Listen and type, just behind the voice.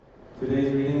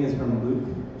Today's reading is from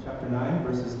Luke chapter 9,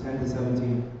 verses 10 to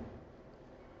 17.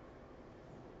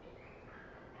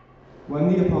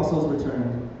 When the apostles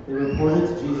returned, they reported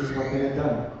to Jesus what they had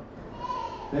done.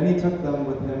 Then he took them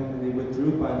with him, and they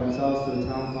withdrew by themselves to the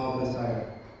town called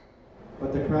Bethsaida.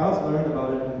 But the crowds learned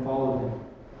about it and followed him.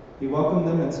 He welcomed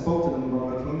them and spoke to them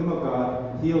about the kingdom of God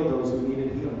and healed those who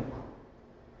needed healing.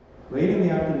 Late in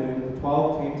the afternoon, the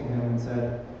 12 came to him and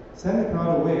said, "Send the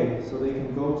crowd away so they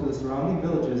can go to the surrounding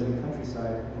villages and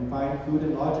countryside and find food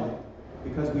and lodging,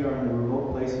 because we are in a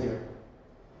remote place here."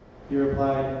 He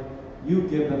replied, "You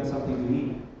give them something to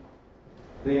eat."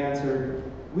 They answered,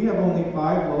 "We have only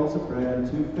 5 loaves of bread and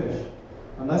 2 fish,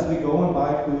 unless we go and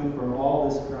buy food for all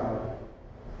this crowd."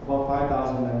 About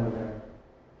 5,000 men were there.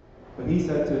 But he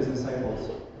said to his disciples,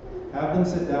 "Have them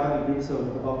sit down in groups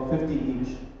of about 50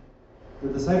 each." The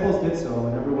disciples did so,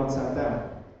 and everyone sat down.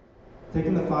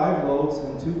 Taking the 5 loaves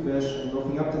and 2 fish, and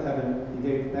looking up to heaven, he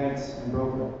gave thanks and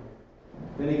broke them.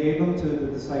 Then he gave them to the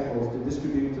disciples to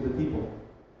distribute to the people.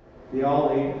 They all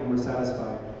ate and were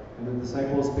satisfied, and the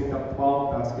disciples picked up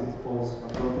 12 basketfuls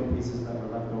of broken pieces that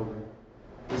were left over.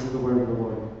 This is the word of the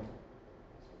Lord.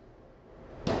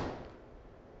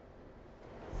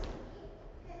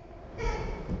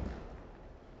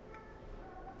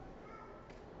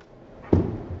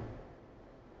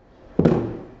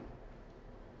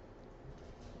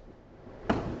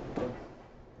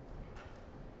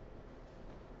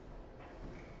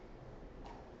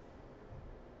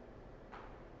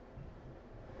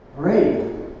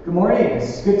 Good morning.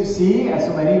 It's good to see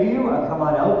so many of you come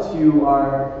on out to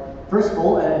our first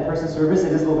full in-person service.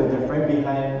 It is a little bit different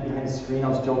behind the screen. I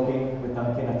was joking with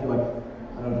Duncan. I feel like,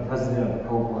 I don't know, the president of the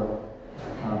cohort.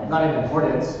 Not in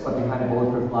importance, but behind a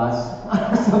bulletproof glass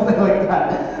or something like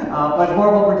that. But more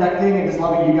about protecting and just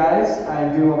loving you guys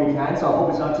and doing what we can. So I hope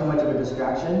it's not too much of a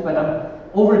distraction. But I'm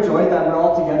overjoyed that we're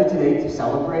all together today to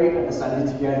celebrate the Sunday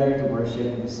together, to worship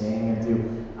and to sing and to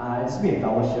just be in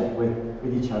fellowship with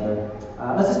each other.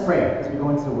 Let's just pray as we go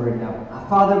into the Word now.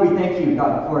 Father, we thank you,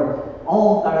 God, for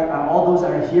all those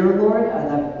that are here, Lord,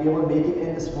 that be able to make it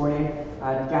in this morning,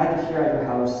 gathered here at your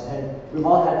house. And we've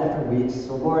all had different weeks.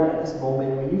 So, Lord, at this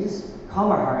moment, may you just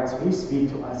calm our hearts. May you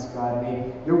speak to us, God.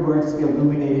 May your words be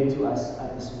illuminated to us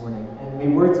this morning. And may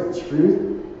words of truth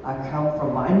come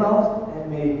from my mouth.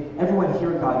 And may everyone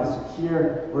here, God, just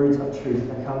hear words of truth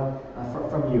that come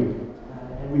from you.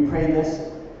 And we pray this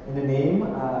in the name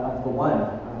of the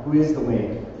one who is the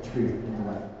way, the truth, and the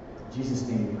life. In Jesus'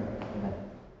 name we pray. Amen.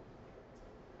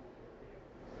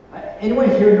 Anyone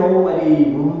here know what a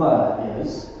Roomba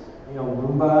is? You know,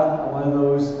 Roomba, one of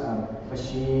those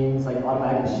machines, like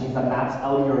automatic machines that maps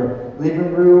out your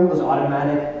living room, those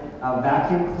automatic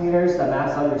vacuum cleaners that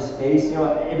maps out your space. You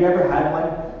know, have you ever had one?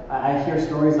 I hear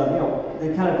stories of, you know,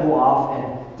 they kind of go off and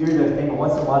do their thing, but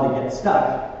once in a while they get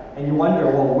stuck. And you wonder,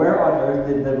 well, where on earth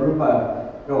did the Roomba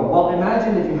go? Well,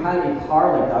 imagine if you had a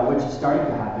car like that, which is starting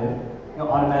to happen, you know,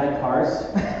 automatic cars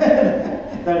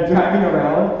that are driving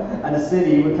around the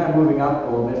city. We're kind of moving up a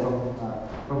little bit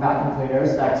from vacuum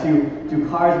cleaners to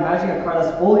cars. Imagine a car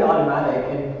that's fully automatic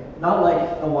and not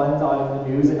like the ones on the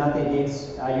news, and nothing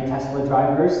against you Tesla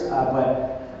drivers,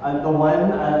 but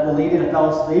the lady that fell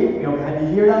asleep, you know, did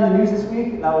you hear that in the news this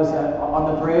week? That was on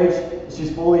the bridge.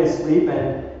 She's fully asleep,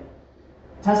 and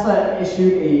Tesla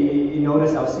issued a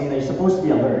notice that was saying that you're supposed to be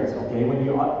alert, okay, when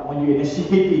you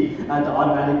initiate the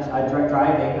automatic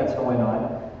driving that's going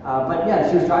on. But yeah,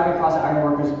 she was driving across the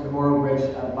Ironworkers Memorial Bridge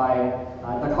by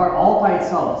the car all by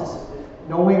itself, just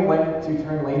knowing when to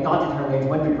turn lanes, not to turn lanes,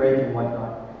 when to brake and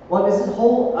whatnot. Well, there's this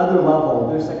whole other level.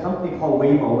 There's a company called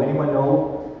Waymo. Anyone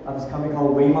know of this company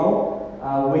called Waymo?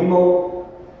 Waymo,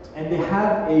 and they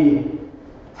have a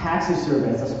taxi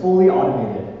service that's fully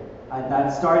automated. That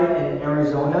started in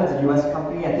Arizona. It's a U.S.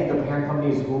 company. I think the parent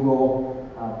company is Google.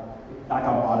 That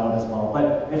got bought out as well.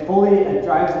 But it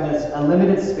drives in this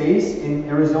limited space in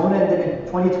Arizona, and then in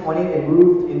 2020 it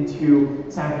moved into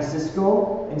San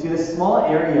Francisco, into this small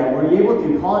area where you're able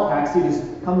to call a taxi, just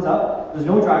comes up, there's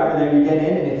no driver there, you get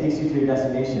in, and it takes you to your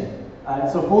destination.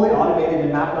 So fully automated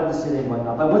and mapped out the city and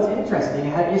whatnot. But what's interesting,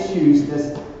 it had issues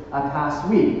this past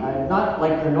week. Not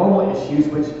like the normal issues,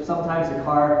 which sometimes the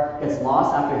car gets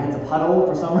lost after it hits a puddle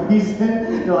for some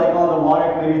reason. You're like, oh, the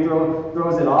water maybe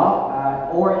throws it off.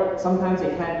 Or sometimes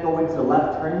it can't go into the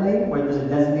left turn lane where there's a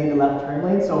designated left turn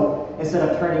lane. So instead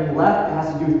of turning left, it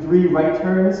has to do 3 right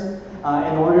turns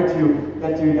in order to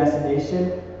get to your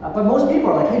destination. But most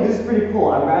people are like, hey, this is pretty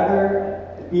cool. I'd rather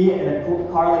be in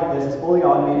a car like this. It's fully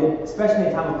automated, especially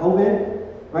in time of COVID,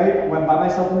 right? When by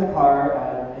myself in the car,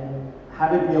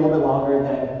 have it be a little bit longer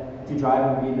than to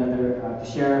drive and be another to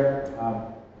share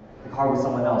the car with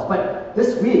someone else. But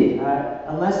this week,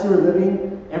 unless you were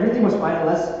living, everything was fine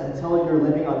until you were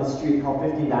living on the street called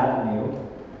 15th Avenue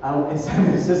out in San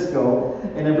Francisco,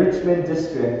 in a Richmond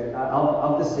district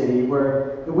of the city,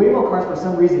 where the Waymo cars, for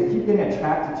some reason, keep getting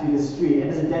attracted to the street, and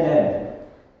it's a dead end.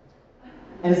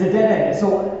 And it's a dead end. And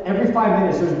so every 5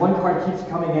 minutes, there's one car that keeps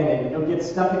coming in, and it'll get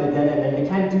stuck in a dead end, and they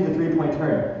can't do the 3-point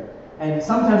turn. And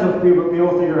sometimes we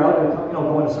will figure out,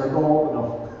 go in a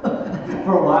circle,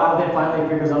 for a while, then finally it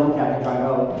figures out, okay, I can drive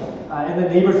out. And the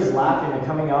neighbors just laughing and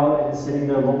coming out and sitting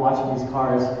there watching these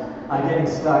cars getting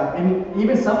stuck. And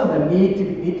even some of them need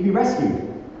to be rescued.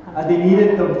 They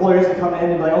needed the employers to come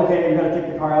in and be like, okay, you got to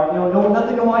take the car out. No,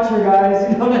 nothing to watch here, guys.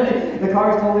 The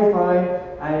car is totally fine,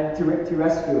 and to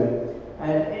rescue it.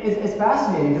 And it's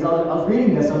fascinating because I was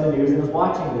reading this on the news and I was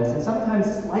watching this, and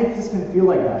sometimes life just can feel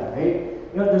like that, right?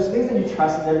 There's things that you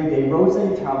trust in every day, roads that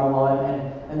you travel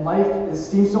on, and life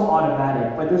seems so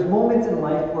automatic. But there's moments in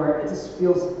life where it just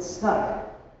feels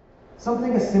stuck.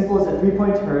 Something as simple as a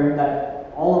 3-point turn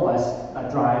that all of us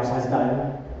that drives has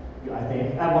done, I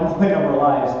think, at one point in our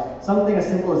lives. Something as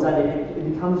simple as that,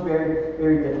 it becomes very,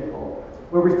 very difficult.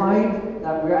 Where we find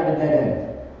that we're at a dead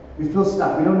end. We feel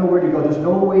stuck. We don't know where to go. There's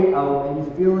no way out, and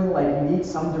you're feeling like you need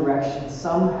some direction,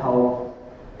 some help.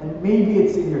 And maybe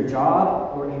it's in your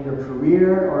job, or in your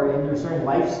career, or in your certain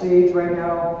life stage right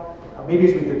now. Maybe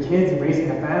it's with your kids and raising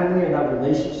a family or that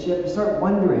relationship. You start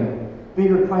wondering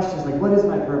bigger questions like, what is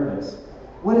my purpose?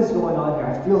 What is going on here?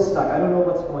 I feel stuck. I don't know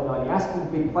what's going on. You're asking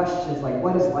big questions like,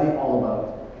 what is life all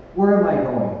about? Where am I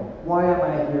going? Why am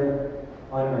I here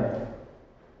on earth?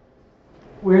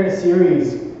 We're in a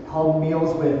series called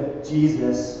Meals with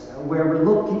Jesus, where we're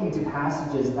looking into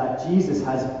passages that Jesus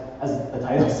has, as the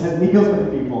title says, meals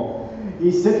with people.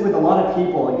 He sits with a lot of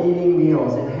people eating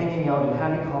meals and hanging out and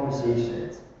having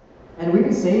conversations. And we've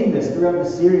been saying this throughout the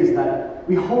series that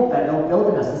we hope that it'll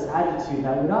build in us this attitude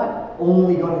that we're not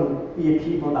only going to be a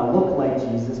people that look like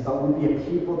Jesus, but we'll be a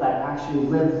people that actually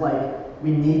live like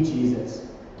we need Jesus.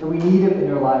 That we need Him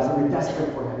in our lives, that we're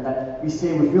desperate for Him, that we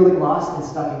say we're feeling lost and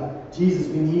stuck in Jesus,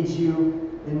 we need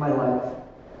You in my life.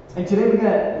 And today we're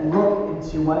going to look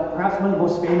into perhaps one of the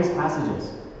most famous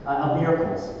passages of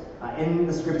miracles in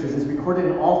the Scriptures. It's recorded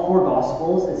in all 4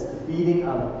 Gospels. It's the feeding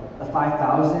of the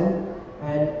 5,000.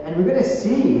 And we're going to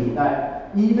see that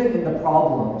even in the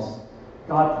problems,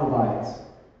 God provides.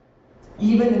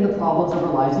 Even in the problems of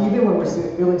our lives, even when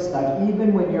we're feeling stuck,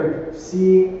 even when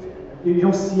you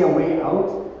don't see a way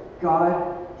out,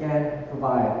 God can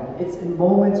provide. It's in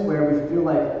moments where we feel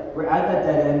like we're at that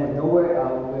dead end with nowhere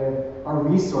out, where our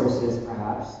resources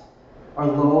perhaps are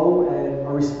low and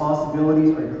our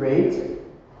responsibilities are great.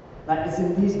 That it's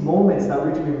in these moments that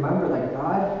we're to remember that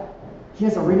God, He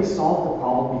has already solved the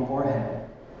problem beforehand.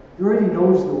 He already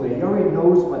knows the way. He already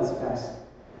knows what's best.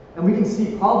 And we can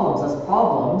see problems as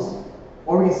problems,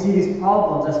 or we can see these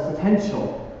problems as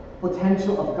potential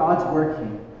of God's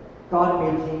working,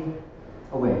 God making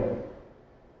a way.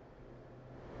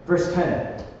 Verse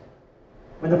 10.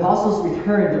 When the apostles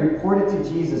returned, they reported to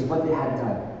Jesus what they had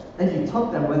done. Then He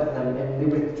took them with them, and they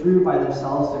withdrew by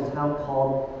themselves to a town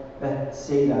called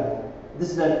Bethsaida.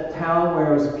 This is a town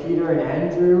where it was Peter and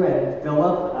Andrew and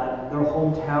Philip, their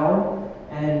hometown.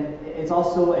 And it's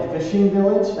also a fishing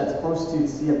village that's close to the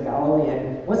Sea of Galilee.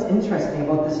 And what's interesting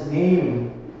about this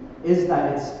name is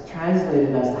that it's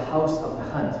translated as the house of the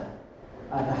hunt.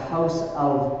 The house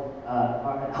of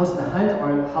the hunt,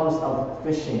 or house of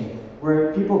fishing,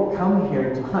 where people come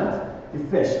here to hunt, to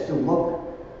fish, to look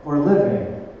for a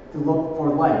living, to look for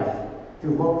life, to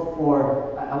look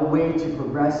for a way to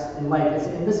progress in life. It's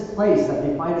in this place that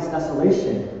they find this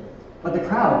desolation. But the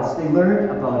crowds, they learned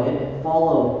about it and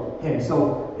followed Him.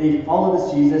 So they followed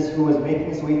this Jesus who was making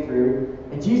His way through.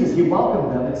 And Jesus, He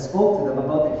welcomed them and spoke to them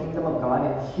about the kingdom of God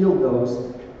and healed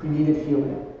those who needed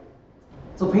healing.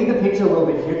 So paint the picture a little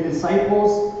bit here. The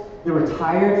disciples, they were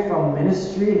tired from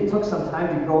ministry. It took some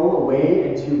time to go away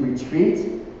and to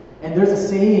retreat. And there's a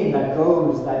saying that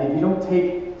goes that if you don't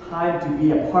take time to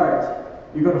be apart,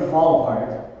 you're going to fall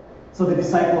apart. So the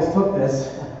disciples took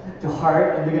this to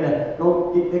heart, and they're going to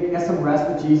go get some rest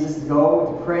with Jesus, to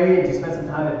go to pray and to spend some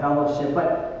time in fellowship.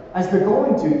 But as they're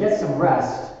going to get some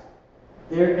rest,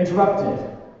 they're interrupted.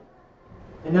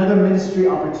 Another ministry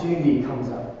opportunity comes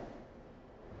up.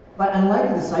 But unlike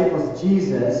the disciples,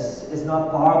 Jesus is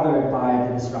not bothered by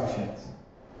the disruptions.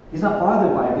 He's not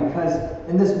bothered by it because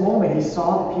in this moment He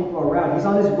saw the people around. He's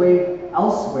on His way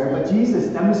elsewhere, but Jesus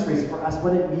demonstrates for us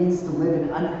what it means to live an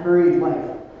unhurried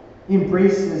life. He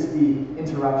embraces the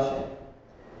interruption.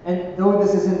 And though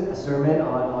this isn't a sermon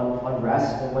on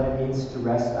rest and what it means to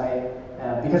rest,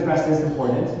 because rest is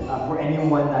important for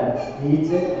anyone that needs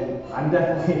it, and I'm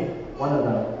definitely one of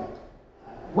them.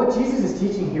 What Jesus is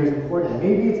teaching here is important.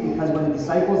 Maybe it's because when the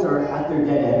disciples are at their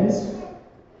dead ends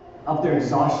of their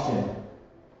exhaustion,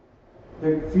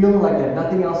 they're feeling like they have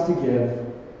nothing else to give,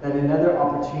 that another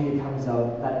opportunity comes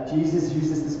out, that Jesus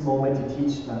uses this moment to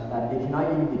teach them that they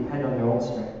cannot even depend on their own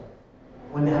strength.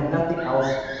 When they have nothing else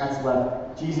that's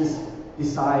left, Jesus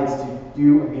decides to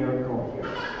do a miracle here.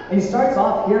 And he starts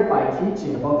off here by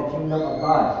teaching about the kingdom of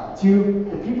God to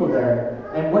the people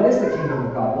there. And what is the kingdom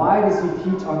of God? Why does he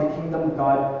teach on the kingdom of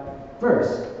God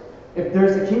first? If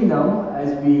there's a kingdom,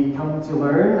 as we come to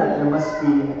learn, that there must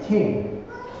be a king.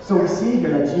 So we see here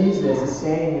that Jesus is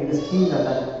saying in this kingdom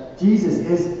that Jesus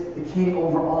is the king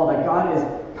over all, that God is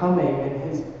coming and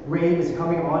his reign is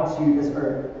coming onto this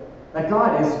earth, that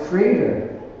God is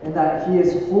creator and that he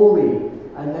is holy,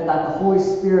 and that the Holy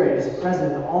Spirit is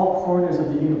present in all corners of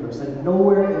the universe, and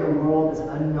nowhere in the world is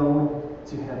unknown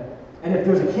to him. And if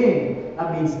there's a king,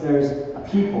 that means there's a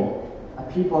people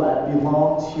that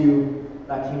belong to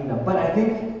that kingdom. But I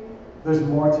think there's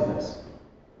more to this.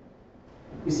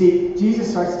 You see, Jesus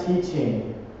starts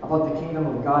teaching about the kingdom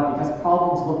of God because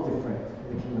problems look different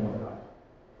in the kingdom of God.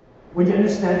 When you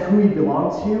understand who you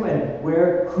belong to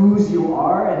and whose you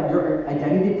are and your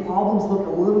identity, problems look a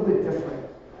little bit different.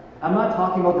 I'm not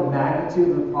talking about the magnitude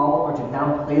of the problem or to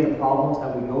downplay the problems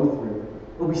that we go through,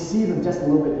 but we see them just a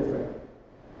little bit different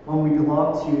when we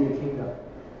belong to the kingdom.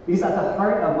 Because at the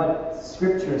heart of what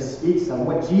Scripture speaks of,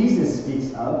 what Jesus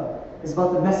speaks of, is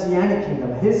about the Messianic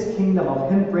kingdom, his kingdom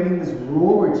of him bringing this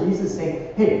rule where Jesus is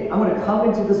saying, hey, I'm going to come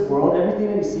into this world,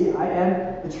 everything that you see, I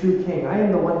am the true king. I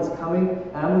am the one that's coming,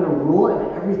 and I'm going to rule,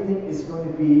 and everything is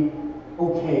going to be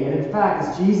okay. And in fact,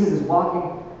 as Jesus is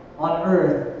walking on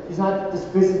earth, he's not just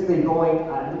physically going,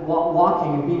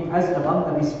 walking and being present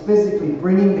among them, he's physically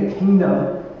bringing the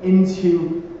kingdom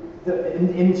into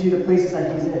the places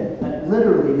that he's in. That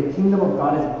literally the kingdom of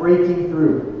God is breaking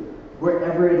through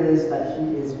wherever it is that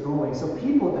he is going. So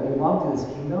people that belong to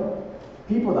this kingdom,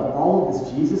 people that follow this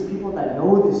Jesus, people that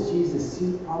know this Jesus,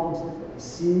 see problems differently,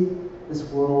 see this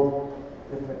world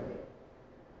differently.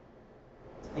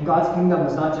 And God's kingdom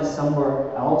is not just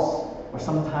somewhere else or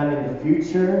sometime in the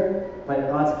future, but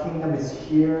God's kingdom is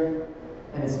here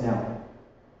and is now.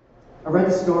 I read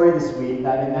the story this week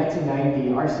that in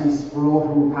 1990, R.C. Sproul,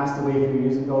 who passed away a few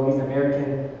years ago, he's an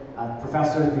American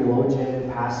professor,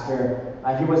 theologian, pastor.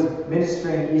 He was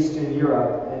ministering in Eastern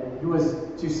Europe, and he was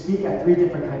to speak at 3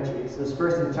 different countries. It was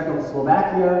first in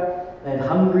Czechoslovakia, then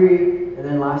Hungary, and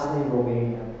then lastly in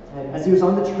Romania. And as he was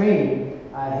on the train,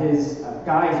 his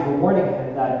guides were warning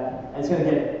him that it's going to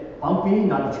get bumpy,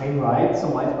 not the train ride so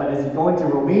much, but as you go into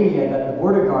Romania, that the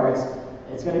border guards,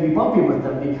 it's going to be bumpy with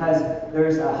them because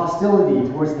there's a hostility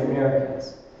towards the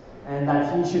Americans. And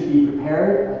that he should be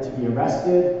prepared to be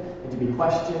arrested and to be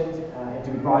questioned and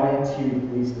to be brought into the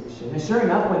police station. And sure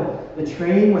enough, when the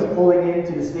train was pulling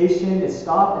into the station, it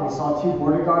stopped and we saw 2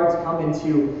 border guards come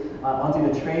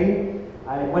onto the train.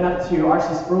 I went up to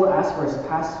R.C. Sproul, asked for his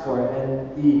passport,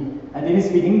 and they didn't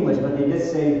speak English, but they did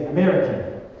say American.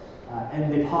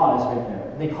 And they paused right there.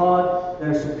 And they called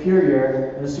their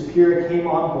superior, and the superior came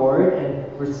on board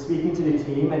and was speaking to the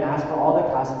team and asked for all their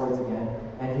passports again.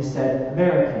 And he said,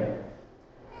 American.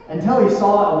 Until he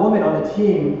saw a woman on the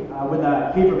team with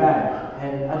a paper bag.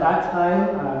 And at that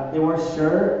time, they weren't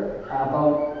sure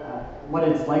about what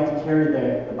it's like to carry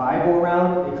the Bible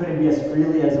around. It couldn't be as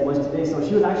freely as it was today. So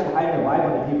she was actually hiding the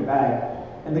Bible in the paper bag.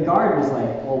 And the guard was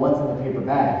like, well, what's in the paper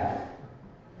bag?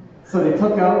 So they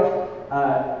took out,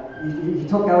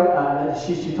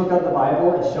 she took out the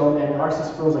Bible and showed, and R.C.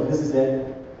 Sproul was like, this is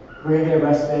it. We're going to get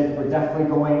arrested. We're definitely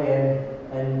going in.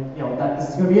 And, this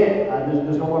is going to be it.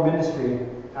 There's no more ministry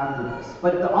after this.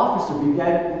 But the officer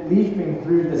began leafing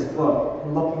through this book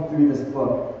and looking through this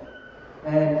book.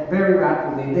 And very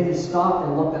rapidly, then he stopped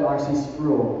and looked at R.C.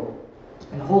 Sproul.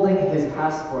 And holding his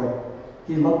passport,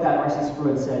 he looked at R.C. Sproul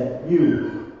and said,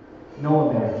 you, no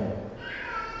American.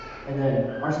 And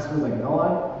then R.C. Sproul was like, no,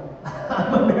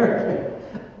 I'm American.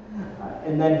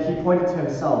 And then he pointed to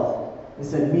himself and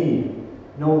said, me,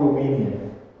 no Romanian.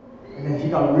 And then he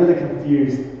got really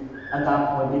confused at that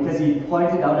point because he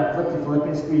pointed out and flipped to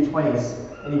Philippians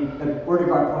 3:20, and the border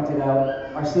guard pointed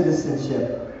out, our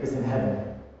citizenship is in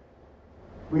heaven.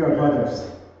 We are brothers.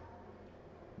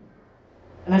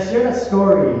 And I shared that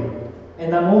story. In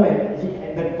that moment,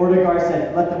 the border guard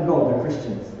said, let them go, they're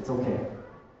Christians, it's okay.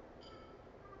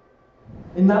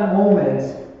 In that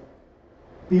moment,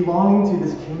 belonging to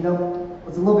this kingdom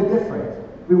was a little bit different.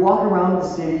 We walk around the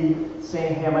city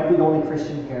saying, hey, I might be the only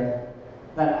Christian here.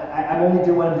 that I'm only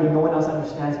doing what I'm doing, no one else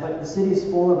understands, but the city is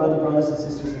full of other brothers and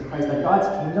sisters in Christ. Like God's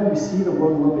kingdom, we see the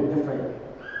world a little bit differently.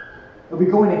 But we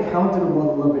go and encounter the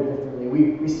world a little bit differently.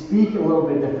 We speak a little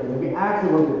bit differently. We act a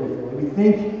little bit differently. We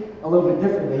think a little bit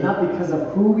differently, not because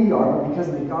of who we are, but because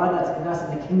of the God that's in us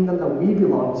and the kingdom that we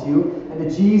belong to, and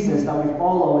the Jesus that we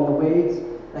follow and the ways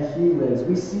that He lives.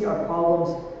 We see our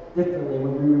problems differently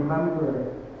when we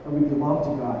remember that we belong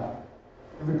to God,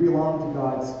 and we belong to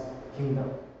God's kingdom.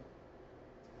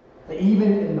 That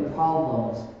even in the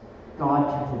problems,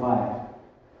 God can provide.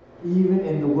 Even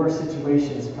in the worst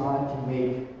situations, God can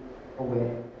make a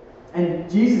way. And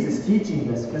Jesus is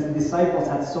teaching this because the disciples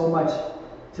had so much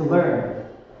to learn.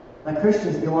 That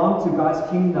Christians belong to God's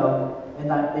kingdom and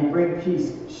that they bring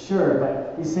peace, sure,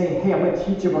 but He's saying, hey, I'm going to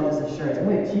teach you about this assurance. I'm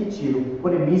going to teach you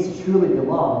what it means to truly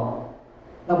belong.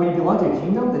 That when you belong to a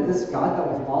kingdom, that this God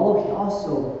that we follow, He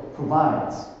also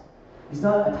provides. He's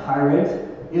not a tyrant.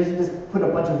 He doesn't just put a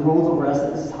bunch of rules over us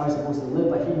that this is how you're supposed to live,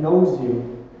 but He knows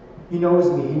you. He knows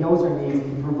me. He knows our needs.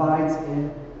 He provides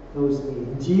in those needs.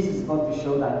 And Jesus is about to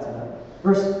show that to them.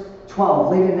 Verse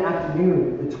 12, late in the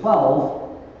afternoon, the 12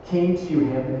 came to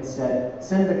Him and said,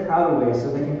 send the crowd away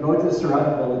so they can go to the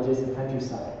surrounding villages and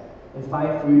countryside and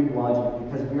find food and lodging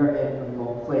because we are in a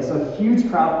remote place. So a huge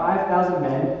crowd, 5,000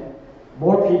 men,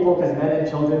 more people because men and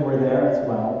children were there as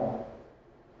well.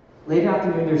 Late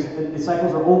afternoon, the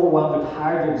disciples are overwhelmed, they're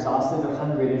tired, they're exhausted, they're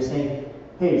hungry. They're saying,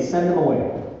 hey, send them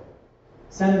away.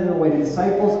 Send them away. The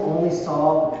disciples only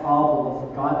saw the problem and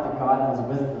forgot that God was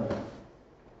with them.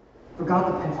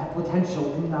 Forgot the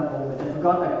potential in that moment. They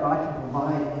forgot that God can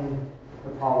provide in the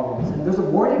problems. And there's a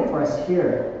warning for us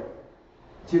here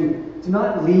to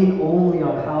not lean only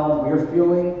on how we're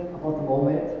feeling about the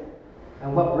moment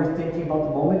and what we're thinking about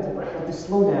the moment, but to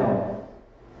slow down.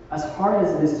 As hard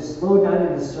as it is to slow down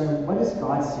and discern what is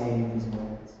God saying in these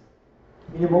moments.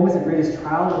 In your moments of greatest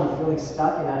trial, when you're feeling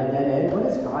stuck and at a dead end, what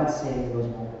is God saying in those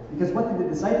moments? Because what did the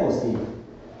disciples see?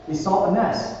 They saw a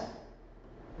mess.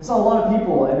 They saw a lot of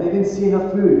people and they didn't see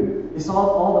enough food. They saw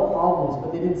all the problems,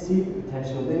 but they didn't see the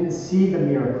potential. They didn't see the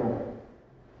miracle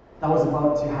that was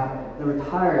about to happen. They were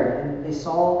tired and they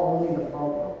saw only the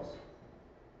problems.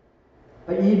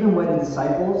 But even when the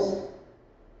disciples,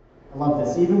 I love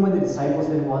this, even when the disciples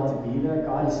didn't want to be there,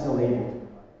 God is still able.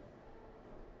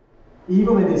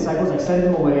 Even when the disciples send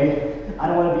them away, I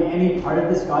don't want to be any part of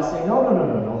this, God's saying, no,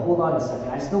 hold on a second.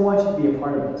 I still want you to be a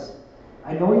part of this.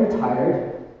 I know you're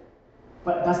tired,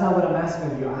 but that's not what I'm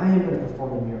asking of you. I am going to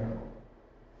perform the miracle.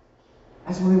 I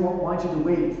just really want you to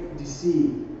wait and to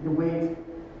see, to wait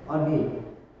on me.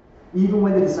 Even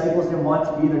when the disciples didn't want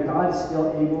to be there, God is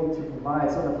still able to provide.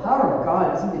 So the power of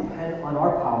God doesn't depend on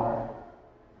our power,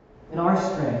 in our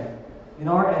strength, in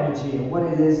our energy, and what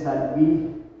it is that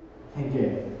we can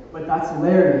give. But that's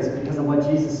hilarious because of what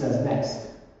Jesus says next.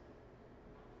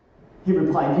 He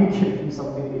replied, you give them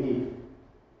something to eat.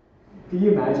 Can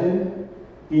you imagine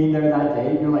being there that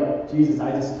day? You're like, Jesus,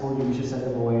 I just told you we should send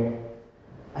them away.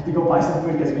 I have to go buy some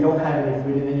food because we don't have any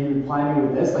food. And then you reply me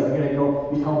with this, like you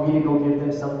tell me to go give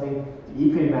them something to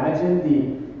eat. Can you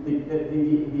imagine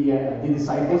the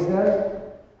disciples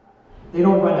there? They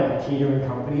don't run a catering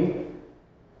company.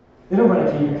 They don't run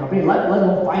a catering company, let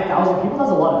alone 5,000 people.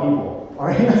 That's a lot of people. All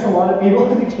right, that's a lot of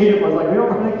people. The caterer was like, we don't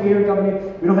run a catering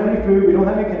company. We don't have any food. We don't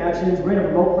have any connections. We're in a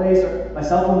remote place. Or my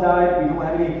cell phone died. We don't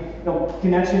have any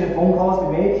connection and phone calls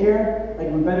to make here. Like,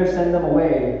 we better send them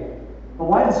away. But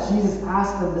why does Jesus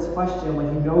ask them this question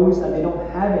when He knows that they don't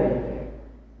have anything?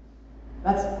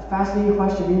 That's a fascinating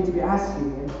question we need to be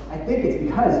asking. And I think it's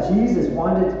because Jesus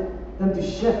wanted them to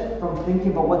shift from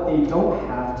thinking about what they don't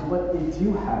have to what they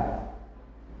do have.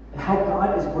 And how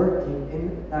God is working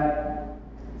in that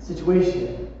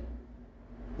situation.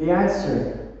 They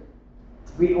answered,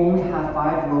 we only have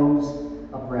 5 loaves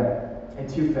of bread and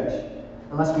 2 fish,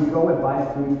 unless we go and buy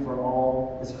food for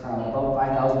all this crowd, about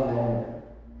 5,000 men.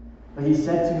 But He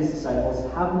said to His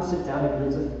disciples, have them sit down in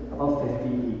groups of about 50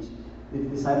 each. The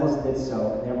disciples did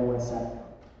so, and everyone sat down.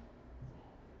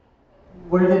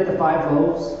 Where did the 5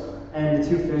 loaves and the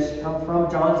 2 fish come from?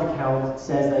 John's account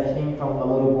says that it came from a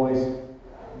little boy's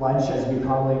lunch, as we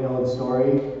commonly know the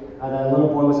story. That little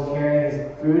boy was carrying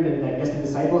his food, and I guess the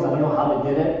disciples, I don't know how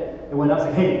they did it. They went up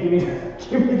and said, hey, give me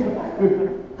the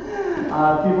food.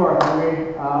 People are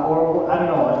hungry, or I don't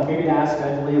know, maybe to ask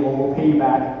eventually, we'll pay you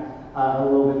back a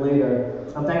little bit later.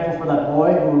 I'm thankful for that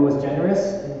boy who was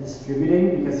generous in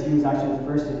distributing, because he was actually the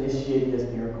first to initiate this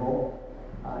miracle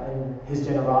and his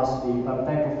generosity. But I'm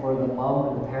thankful for the mom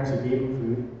and the parents who gave him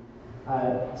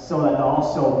food, so that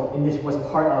also, and this was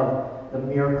part of the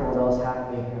miracle that was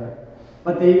happening here.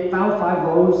 But they found 5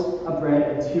 loaves of bread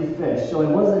and 2 fish, so it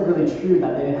wasn't really true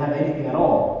that they didn't have anything at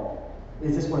all.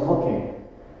 They just weren't looking.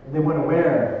 And they weren't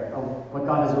aware of what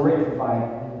God has already provided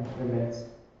in their midst.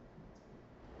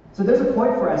 So there's a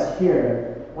point for us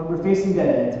here when we're facing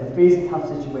dead ends, we're facing tough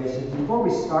situations. Before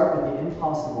we start with the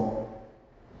impossible,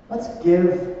 let's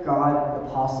give God the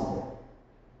possible.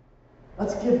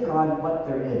 Let's give God what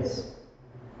there is.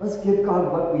 Let's give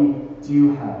God what we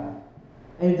do have.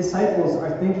 And the disciples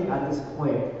are thinking at this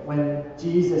point, when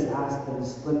Jesus asked them to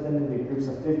split them into groups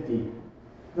of 50,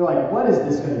 they're like, what is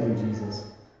this going to do, Jesus?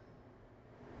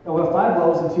 Now, we have 5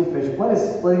 loaves and 2 fish. What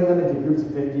is splitting them into groups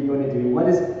of 50 going to do?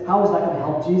 How is that going to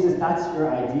help Jesus? That's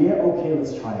your idea? Okay,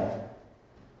 let's try it.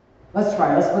 Let's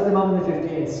try it. Let's split them up into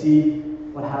 50 and see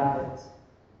what happens.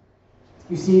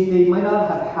 You see, they might not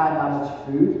have had that much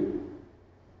food.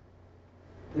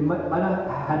 They might not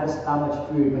have had that much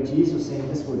food, but Jesus was saying,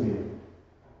 this will do.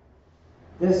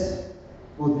 This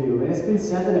will do. And it's been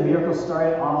said that the miracle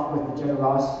started off with the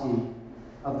generosity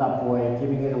of that boy,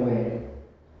 giving it away.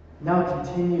 Now it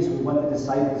continues with what the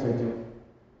disciples are doing.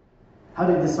 How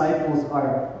the disciples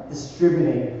are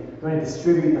going to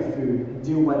distribute the food and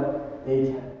do what they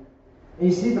can. And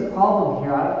you see the problem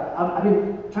here. I've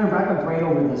been trying to rack my brain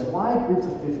over this. Why groups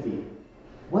of 50?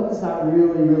 What does that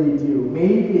really do?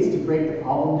 Maybe it's to break the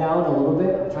problem down a little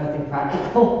bit. I'm trying to think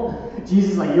practical.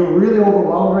 Jesus is like, you're really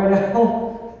overwhelmed right now.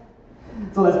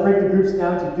 So let's break the groups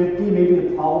down to 50. Maybe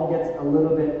the problem gets a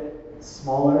little bit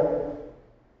smaller.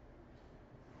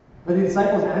 But the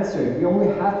disciples answered, we only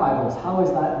have 5 loaves. How is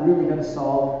that really going to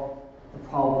solve the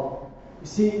problem? You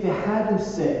see, they had them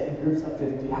sit in groups of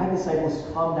 50. They had disciples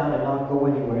calm down and not go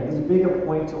anywhere. There's a bigger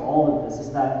point to all of this,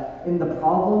 is that in the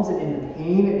problems and in the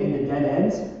pain and in the dead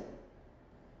ends,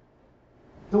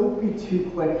 don't be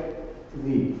too quick to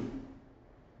leave.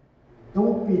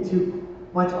 Don't be too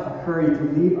much of a hurry to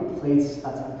leave a place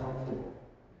that's uncomfortable.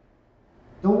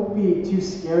 Don't be too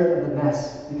scared of the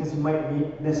mess because you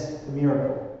might miss the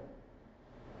miracle.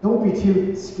 Don't be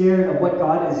too scared of what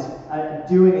God is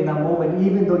doing in that moment,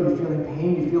 even though you're feeling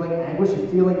pain, you're feeling anguish, you're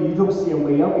feeling you don't see a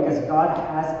way out, because God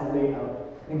has a way out.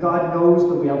 And God knows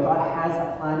the way out. God has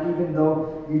a plan, even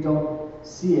though you don't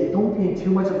see it. Don't be in too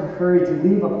much of a hurry to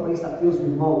leave a place that feels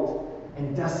remote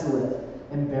and desolate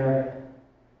and barren.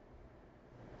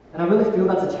 And I really feel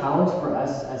that's a challenge for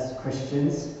us as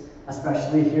Christians,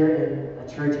 especially here in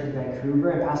a church in Vancouver.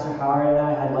 And Pastor Howard and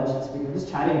I had lunch this week. We were just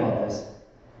chatting about this.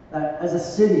 That as a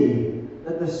city,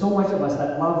 that there's so much of us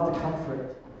that love the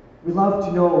comfort. We love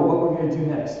to know what we're going to do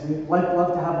next. We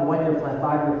love to have a 1-year plan,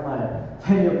 5-year plan,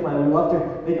 10-year plan. We love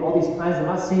to make all these plans. I'm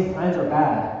not saying plans are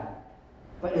bad,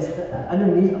 but it's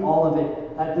underneath all of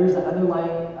it that there's an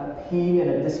underlying pain and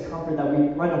a discomfort that we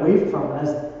run away from as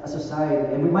a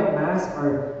society. And we might mask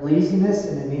our laziness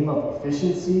in the name of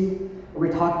efficiency, or we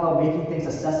talk about making things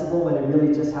accessible when it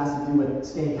really just has to do with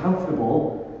staying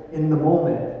comfortable in the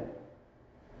moment.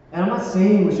 And I'm not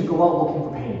saying we should go out looking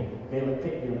for pain.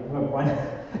 Okay, I'm going to run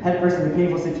headfirst into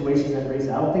painful situations and embrace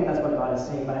it. I don't think that's what God is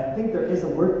saying, but I think there is a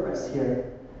word for us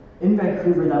here in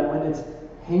Vancouver that when it's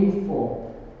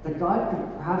painful, that God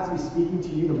could perhaps be speaking to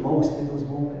you the most in those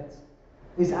moments.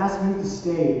 He's asking you to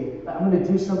stay, that I'm going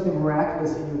to do something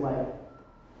miraculous in your life.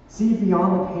 See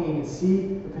beyond the pain, see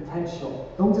the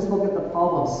potential. Don't just look at the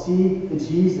problem, see the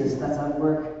Jesus that's at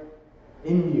work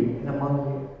in you and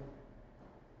among you.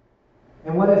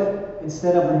 And what if,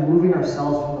 instead of removing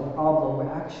ourselves from the problem,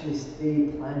 we actually stay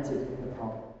planted in the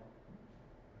problem?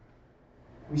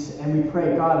 We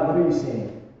pray, God, what are you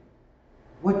saying?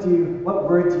 What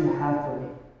word do you have for me?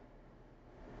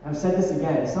 And I've said this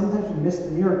again, sometimes we miss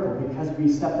the miracle because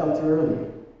we stepped out too early.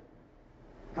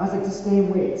 God's like, just stay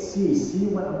and wait, see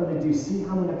what I'm going to do, see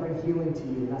how I'm going to bring healing to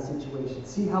you in that situation,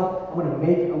 see how I'm going to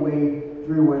make a way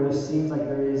through where there seems like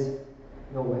there is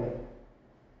no way.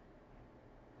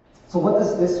 So what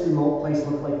does this remote place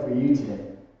look like for you today?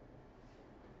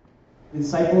 The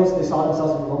disciples, they saw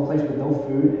themselves in a remote place with no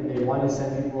food, and they wanted to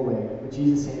send people away. But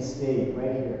Jesus saying, stay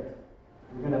right here.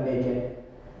 We're going to make it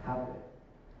happen.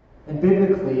 And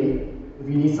biblically, if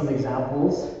you need some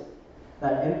examples,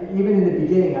 that even in the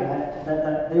beginning,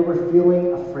 that they were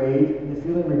feeling afraid, and they're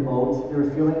feeling remote, they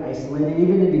were feeling isolated.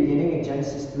 Even in the beginning, in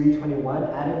Genesis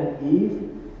 3:21, Adam and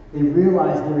Eve, they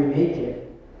realized they were naked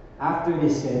after they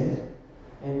sinned,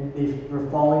 and they were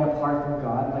falling apart from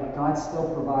God, but God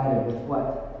still provided with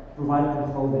what? Provided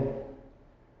them clothing.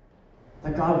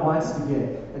 That God wants to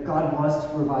give, that God wants to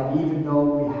provide even though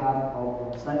we have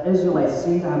problems. That Israelites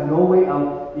seemed to have no way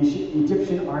out. The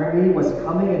Egyptian army was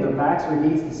coming and their backs were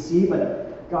against the sea,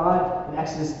 but God, in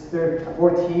Exodus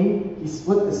 14, He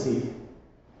split the sea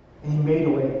and He made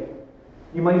a way.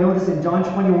 You might know this in John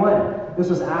 21. this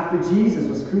was after Jesus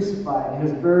was crucified, and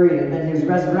he was buried, and then he was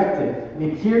resurrected. And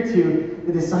he appeared to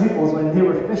the disciples when they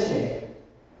were fishing.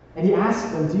 And he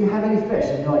asked them, do you have any fish?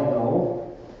 And they're like,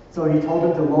 no. So he told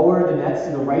them to lower the nets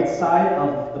to the right side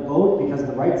of the boat, because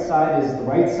the right side is the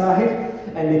right side.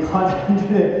 And they caught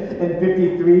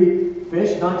 153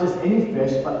 fish, not just any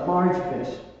fish, but large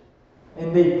fish.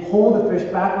 And they pulled the fish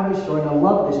back on the shore, and I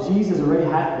love this. Jesus already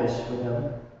had fish with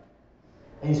him.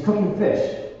 And he's cooking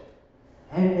fish.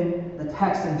 And in the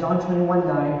text in John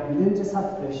 21:9, he didn't just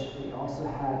have fish, but he also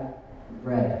had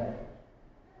bread.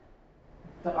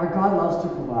 That our God loves to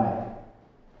provide.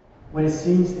 When it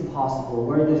seems impossible,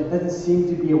 where there doesn't seem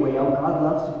to be a way out, God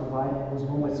loves to provide in those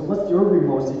moments. So what's your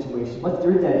remote situation? What's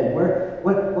your dead end?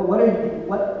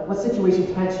 What situation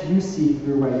can't you see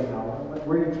through right now?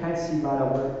 Where you can't see God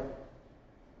at work?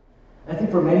 I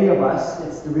think for many of us,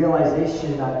 it's the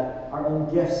realization that our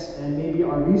own gifts and maybe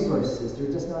our resources,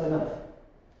 they're just not enough.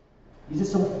 You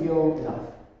just don't feel enough.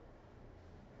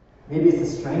 Maybe it's the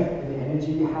strength and the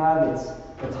energy you have, it's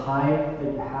the time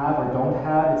that you have or don't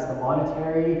have, it's the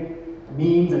monetary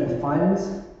means and the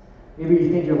funds. Maybe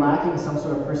you think you're lacking some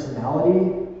sort of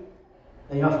personality,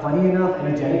 that you're not funny enough,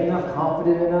 energetic enough,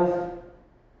 confident enough.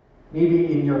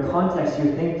 Maybe in your context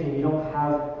you're thinking you don't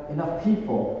have enough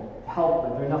people to help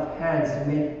with, or enough hands to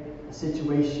make a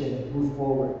situation move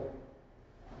forward.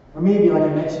 Or maybe, like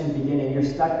I mentioned in the beginning, you're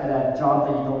stuck at a job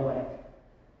that you don't like.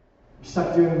 You're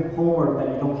stuck doing homework that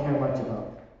you don't care much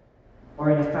about.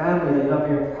 Or in a family that you're not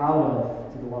very proud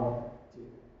of to belong to.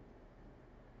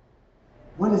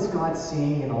 What is God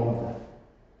saying in all of that?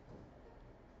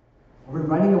 Are we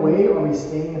running away, or are we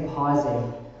staying and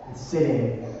pausing and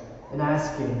sitting and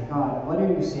asking, God, what are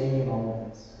you saying in all of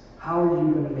this? How are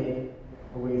you going to make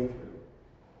a way through?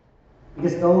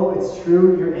 Because though it's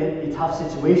true you're in a tough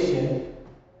situation,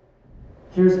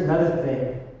 here's another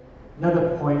thing,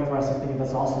 another point for us to think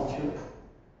that's also true.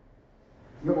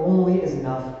 Your only is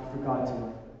enough for God to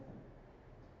work with.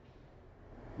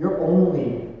 Your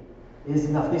only is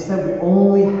enough. They said we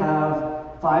only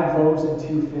have 5 loaves and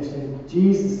 2 fish, and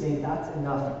Jesus is saying that's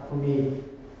enough for me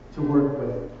to work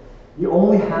with. You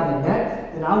only have a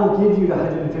net, then I will give you the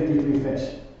 153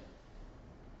 fish.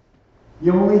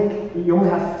 You only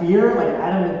have fear, like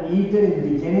Adam and Eve did in the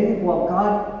beginning. Well,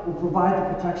 God will provide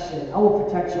the protection. I will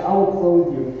protect you. I will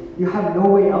clothe you. You have no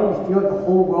way out. You feel like the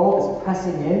whole world is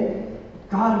pressing in.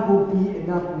 God will be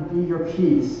enough and be your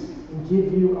peace and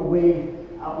give you a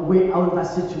way out of that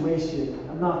situation.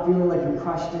 I'm not feeling like you're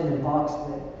crushed in and boxed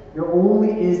in. Your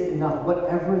only is enough,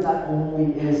 whatever that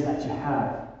only is that you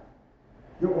have.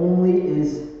 Your only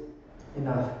is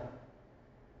enough.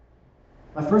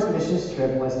 My first missions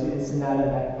trip was to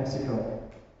Ensenada, Mexico.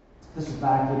 This was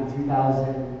back in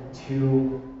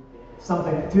 2002,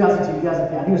 2003, I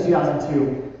think it was 2002,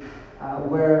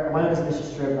 where I went on this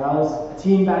missions trip. I was a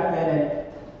teen back then, and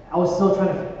I was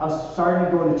starting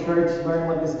to go to church, learn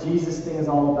what this Jesus thing is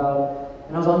all about.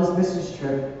 And I was on this missions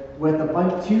trip with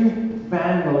 2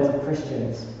 van loads of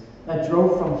Christians that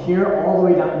drove from here all the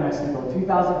way down to Mexico,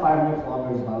 2,500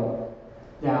 kilometers about,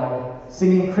 down,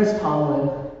 singing Chris Tomlin,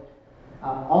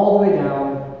 all the way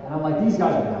down, and I'm like, these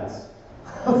guys are nuts.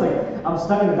 I was like, I'm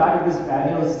stuck in the back of this van,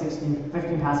 it was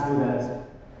 15 passenger vans,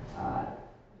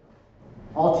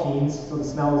 all teens, so the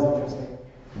smell was interesting.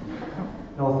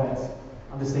 No offense,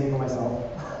 I'm just saying for myself.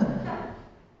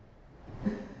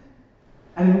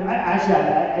 And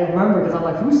I remember, because I'm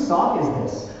like, whose sock is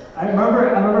this? I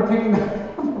remember picking that.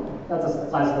 That's a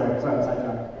side story, sorry,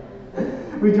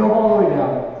 sidetrack. We drove all the way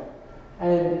down,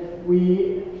 and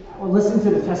we listened to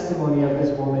the testimony of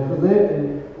this woman who lived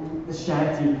in the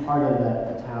shanty part of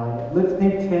the town.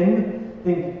 Think tin,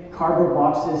 think cardboard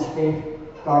boxes, think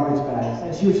garbage bags.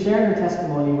 And she was sharing her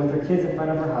testimony with her kids in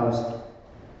front of her house.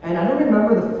 And I don't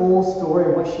remember the full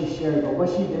story of what she shared, but what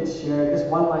she did share, this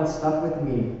one line stuck with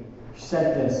me. She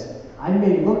said this: I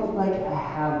may look like I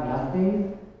have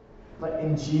nothing, but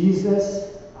in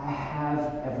Jesus, I have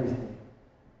everything.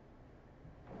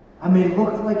 I may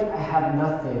look like I have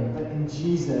nothing, but in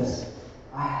Jesus,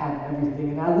 I have everything.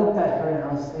 And I looked at her and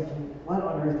I was thinking, what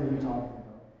on earth are you talking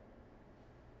about?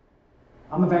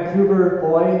 I'm a Vancouver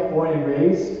boy, born and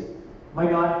raised. Might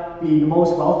not be the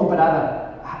most wealthy, but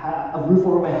I have a roof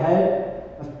over my head.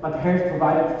 My parents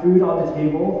provided food on the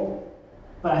table,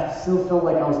 but I still felt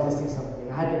like I was missing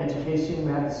something. I had the education,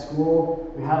 we had the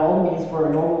school, we had all the means for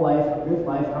a normal life, a good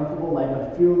life, comfortable life, but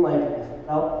I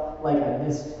felt like I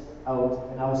missed out,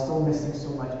 and I was still missing so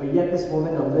much. But yet this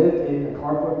woman that lived in a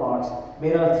cardboard box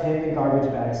made out of tin and garbage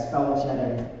bags felt like she had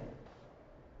everything.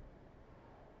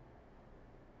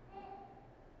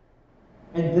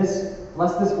 And this,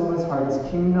 bless this woman's heart,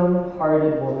 this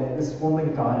kingdom-hearted woman, this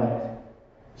woman got it.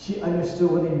 She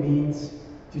understood what it means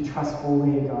to trust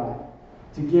wholly in God,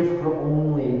 to give her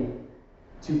only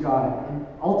to God. And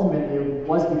ultimately, it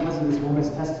was because of this woman's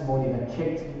testimony that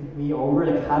kicked me over,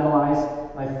 to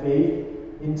catalyze my faith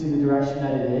into the direction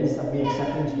that it is, of me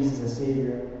accepting Jesus as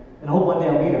Savior. And I hope one day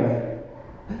I'll meet her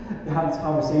to have this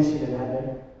conversation in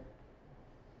heaven.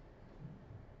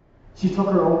 She took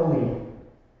her only.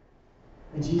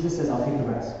 And Jesus says, I'll take the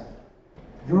rest.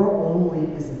 Your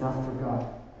only is enough for God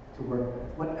to work with.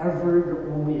 Whatever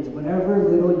your only is, whatever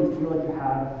little you feel like you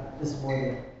have this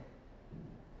morning.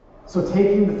 So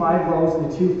taking the 5 loaves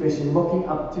and the 2 fish and looking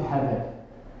up to heaven,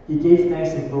 he gave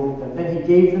thanks and broke them. Then he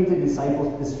gave them to the disciples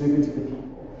to distribute to the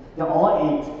people. They all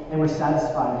ate and were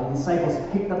satisfied. And the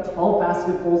disciples picked up 12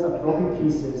 basketfuls of broken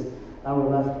pieces that were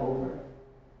left over.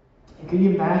 And can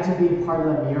you imagine being part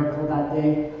of that miracle that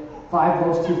day? 5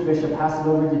 loaves, 2 fish are passed it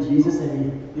over to Jesus,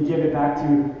 and he gives it back to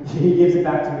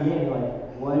me, and you're like,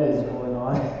 what is going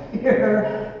on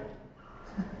here?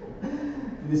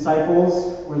 The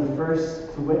disciples were the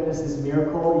first to witness this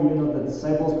miracle, even though the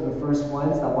disciples were the first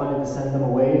ones that wanted to send them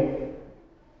away.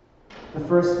 The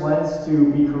first ones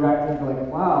to be corrected, for like,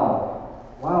 wow,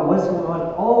 what's going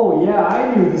on? Oh yeah,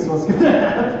 I knew this was going to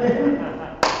happen.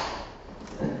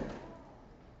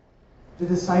 The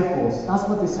disciples, that's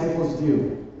what disciples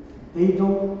do. They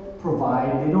don't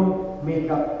provide, they don't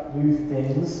make up new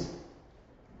things.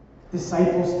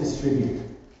 Disciples distribute.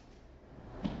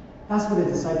 That's what a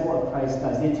disciple of Christ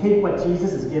does. They take what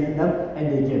Jesus has given them and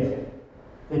they give.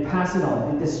 They pass it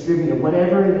on, they distribute it,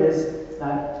 whatever it is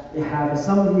that they have. And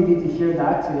some of you need to hear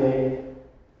that today,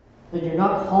 that you're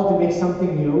not called to make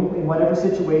something new in whatever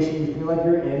situation you feel like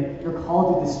you're in. You're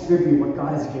called to distribute what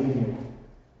God has given you.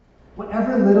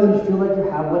 Whatever little you feel like you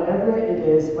have, whatever it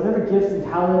is, whatever gifts and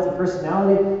talents and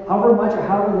personality, however much or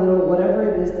however little,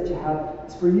 whatever it is that you have,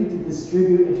 it's for you to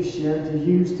distribute and to share and to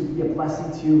use to be a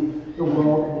blessing to the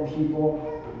world and the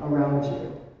people around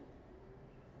you.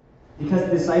 Because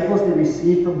the disciples, they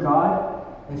received from God,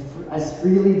 and as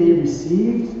freely they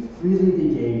received, freely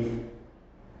they gave.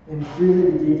 And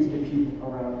freely they gave to the people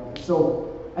around you.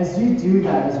 So, as you do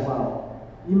that as well,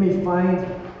 you may find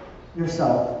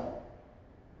yourself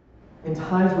in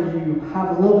times where you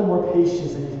have a little bit more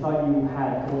patience than you thought you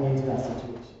had going into that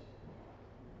situation.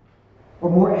 Or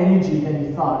more energy than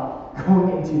you thought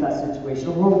going into that situation.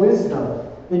 Or more wisdom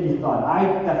than you thought. I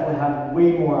definitely have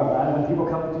way more of that. When people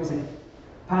come to me and say,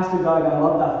 Pastor Doug, I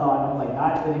love that thought. And I'm like,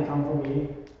 that didn't come from me.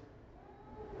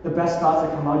 The best thoughts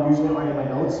that come out usually aren't in my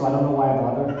notes, so I don't know why I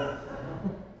bother.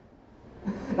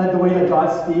 That the way that God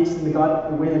speaks and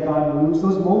the way that God moves,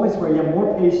 those moments where you have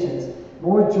more patience,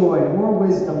 more joy, more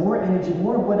wisdom, more energy,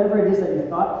 more whatever it is that you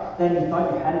thought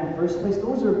you had in the first place,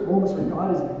 those are moments where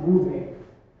God is moving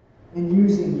and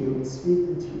using you and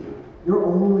speaking to you. Your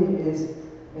only is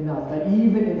enough. That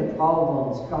even in the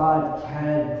problems, God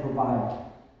can provide.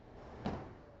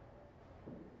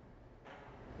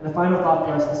 And a final thought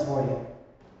for us this morning,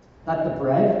 that the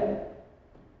bread,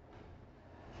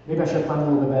 maybe I should have planned a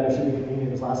little bit better, I should be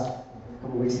communion this last couple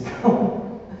of weeks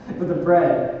ago. But the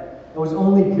bread, it was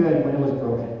only good when it was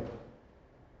broken.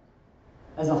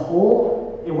 As a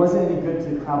whole, it wasn't any good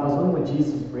to the crowd. It was only when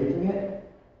Jesus was breaking it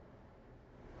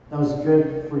that was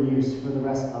good for use for the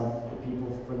rest of the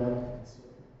people, for them to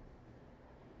consume.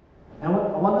 And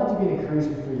I want that to be an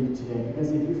encouragement for you today,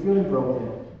 because if you're feeling broken,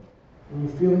 and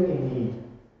you're feeling in need,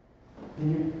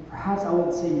 and perhaps I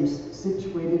would say you're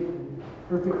situated in a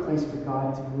perfect place for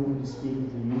God to move and to speak and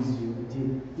to use you, and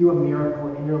to do a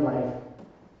miracle in your life,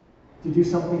 to do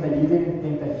something that you didn't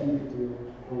think that he could do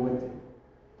or would do.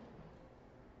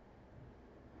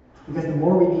 Because the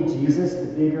more we need Jesus, the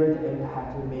bigger the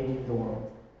impact we make in the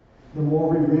world. The more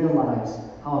we realize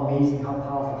how amazing, how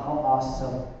powerful, how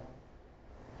awesome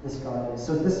this God is.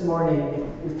 So this morning,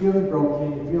 if you're feeling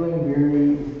broken, you're feeling weary,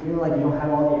 you feel like you don't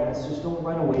have all the answers, don't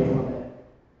run away from it.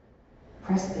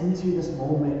 Press into this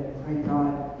moment and pray,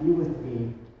 God, be with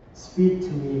me. Speak to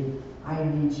me. I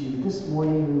need you. This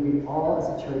morning, we all as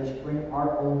a church bring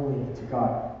our only to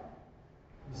God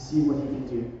and see what he can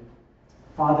do.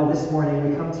 Father, this morning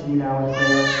we come to you now in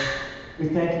prayer. We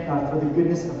thank you, God, for the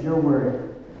goodness of your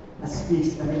word that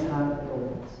speaks every time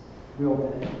we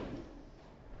open it.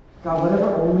 God,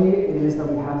 whatever only it is that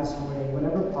we have this morning,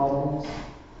 whatever problems,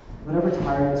 whatever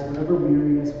tiredness, whatever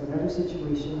weariness, whatever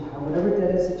situation we have, whatever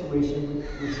dead-end situation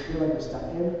we feel like we're stuck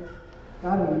in,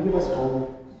 God, will you give us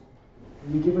hope?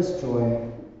 Will you give us joy?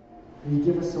 Will you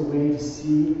give us a way to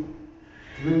see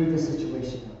through the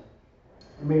situation?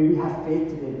 And may we have faith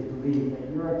today to believe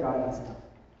that you're a God that's enough.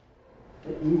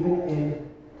 That even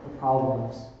in the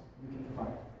problems, you can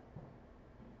provide.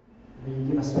 May you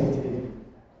give us faith today to believe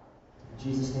that.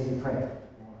 In Jesus' name we pray.